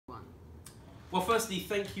Well, firstly,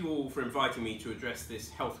 thank you all for inviting me to address this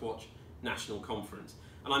HealthWatch National Conference.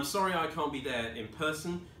 And I'm sorry I can't be there in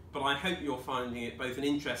person, but I hope you're finding it both an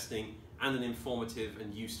interesting and an informative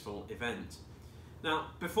and useful event.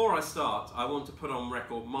 Now, before I start, I want to put on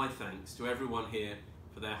record my thanks to everyone here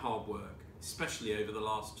for their hard work, especially over the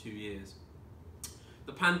last 2 years.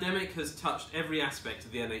 The pandemic has touched every aspect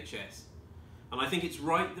of the NHS, and I think it's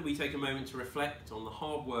right that we take a moment to reflect on the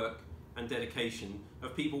hard work and dedication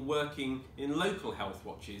of people working in local health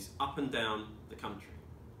watches up and down the country.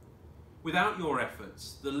 Without your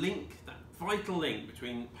efforts, the link, that vital link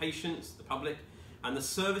between patients, the public, and the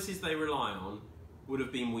services they rely on would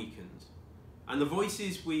have been weakened. And the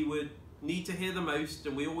voices we would need to hear the most,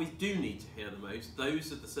 and we always do need to hear the most,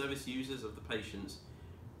 those of the service users, of the patients,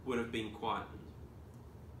 would have been quietened.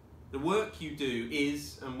 The work you do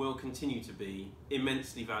is and will continue to be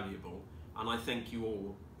immensely valuable, and I thank you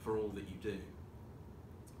all for all that you do.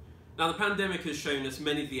 Now, the pandemic has shown us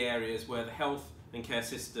many of the areas where the health and care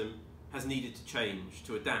system has needed to change,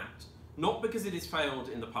 to adapt, not because it has failed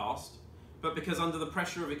in the past, but because under the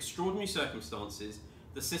pressure of extraordinary circumstances,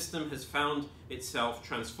 the system has found itself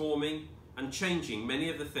transforming and changing many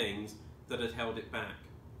of the things that had held it back.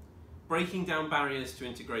 Breaking down barriers to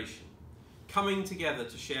integration, coming together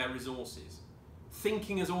to share resources,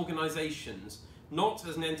 thinking as organisations, not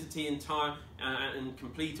as an entity entire and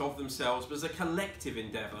complete of themselves, but as a collective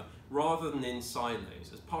endeavour rather than in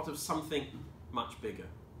silos, as part of something much bigger.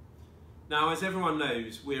 Now, as everyone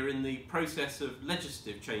knows, we're in the process of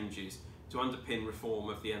legislative changes to underpin reform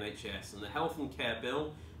of the NHS, and the Health and Care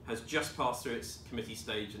Bill has just passed through its committee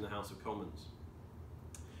stage in the House of Commons.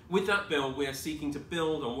 With that bill, we are seeking to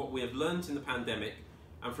build on what we have learnt in the pandemic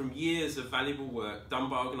and from years of valuable work done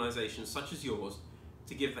by organisations such as yours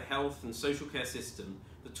to give the health and social care system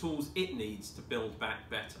the tools it needs to build back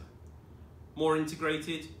better. More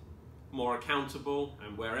integrated, more accountable,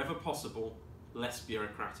 and wherever possible, less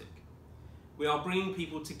bureaucratic. We are bringing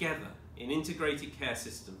people together in integrated care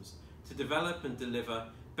systems to develop and deliver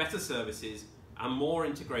better services and more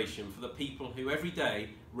integration for the people who every day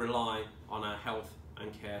rely on our health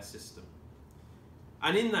and care system.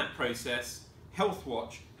 And in that process,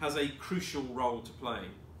 HealthWatch has a crucial role to play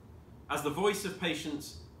as the voice of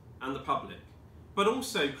patients and the public, but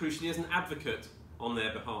also crucially as an advocate on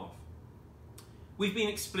their behalf. We've been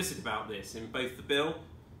explicit about this in both the bill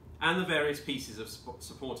and the various pieces of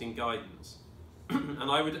supporting guidance.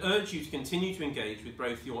 And I would urge you to continue to engage with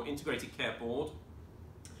both your Integrated Care Board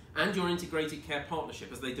and your Integrated Care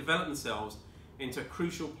Partnership as they develop themselves into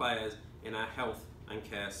crucial players in our health and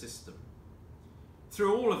care system.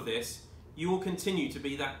 Through all of this, you will continue to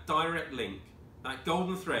be that direct link, that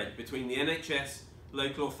golden thread between the NHS,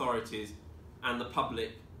 local authorities and the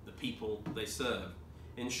public, the people they serve,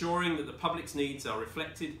 ensuring that the public's needs are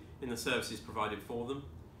reflected in the services provided for them,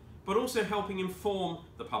 but also helping inform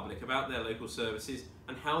the public about their local services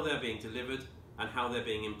and how they're being delivered and how they're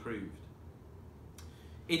being improved.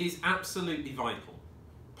 It is absolutely vital,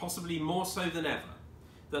 possibly more so than ever,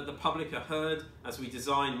 that the public are heard as we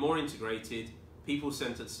design more integrated,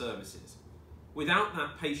 people-centred services. Without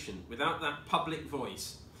that patient, without that public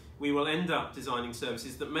voice, we will end up designing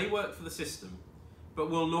services that may work for the system, but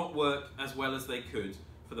will not work as well as they could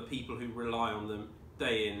for the people who rely on them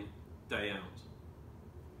day in, day out.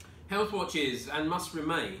 HealthWatch is and must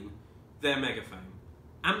remain their megaphone,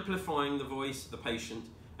 amplifying the voice of the patient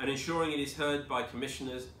and ensuring it is heard by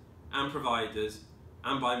commissioners and providers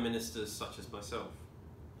and by ministers such as myself.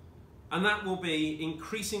 And that will be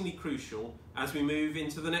increasingly crucial as we move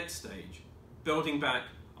into the next stage, building back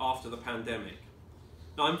after the pandemic.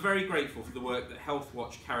 Now, I'm very grateful for the work that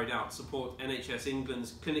HealthWatch carried out to support NHS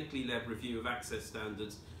England's clinically led review of access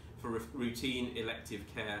standards for routine elective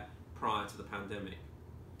care prior to the pandemic.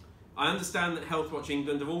 I understand that HealthWatch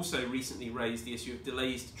England have also recently raised the issue of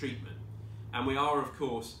delays to treatment, and we are of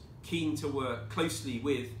course keen to work closely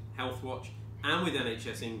with HealthWatch and with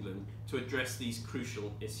NHS England to address these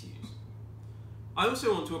crucial issues. I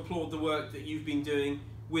also want to applaud the work that you've been doing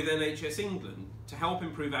with NHS England to help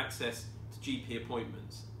improve access to GP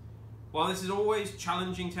appointments. While this is always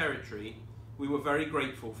challenging territory, we were very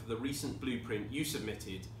grateful for the recent blueprint you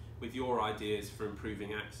submitted with your ideas for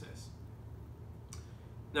improving access.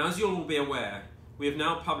 Now, as you'll all be aware, we have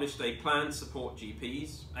now published a plan to support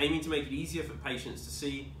GPs, aiming to make it easier for patients to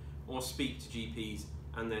see or speak to GPs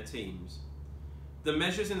and their teams. The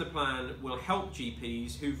measures in the plan will help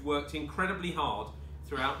GPs who've worked incredibly hard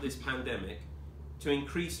throughout this pandemic to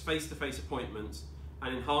increase face-to-face appointments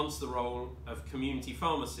and enhance the role of community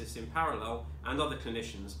pharmacists in parallel and other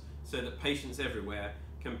clinicians so that patients everywhere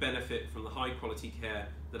can benefit from the high quality care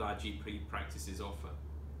that our GP practices offer.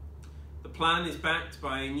 The plan is backed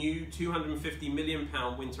by a new £250 million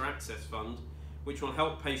Winter Access Fund, which will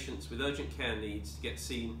help patients with urgent care needs to get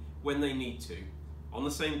seen when they need to, on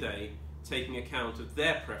the same day, taking account of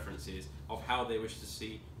their preferences of how they wish to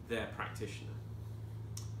see their practitioner.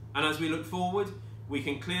 And as we look forward, we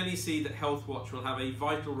can clearly see that Healthwatch will have a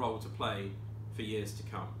vital role to play for years to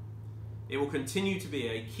come. It will continue to be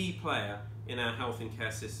a key player in our health and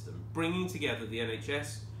care system, bringing together the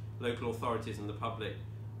NHS, local authorities and the public,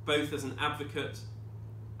 both as an advocate,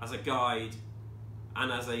 as a guide,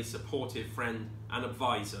 and as a supportive friend and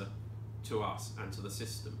advisor to us and to the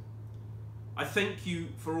system. I thank you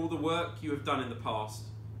for all the work you have done in the past,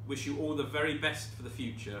 wish you all the very best for the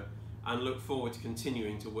future, and look forward to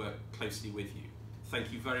continuing to work closely with you.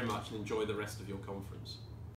 Thank you very much and enjoy the rest of your conference.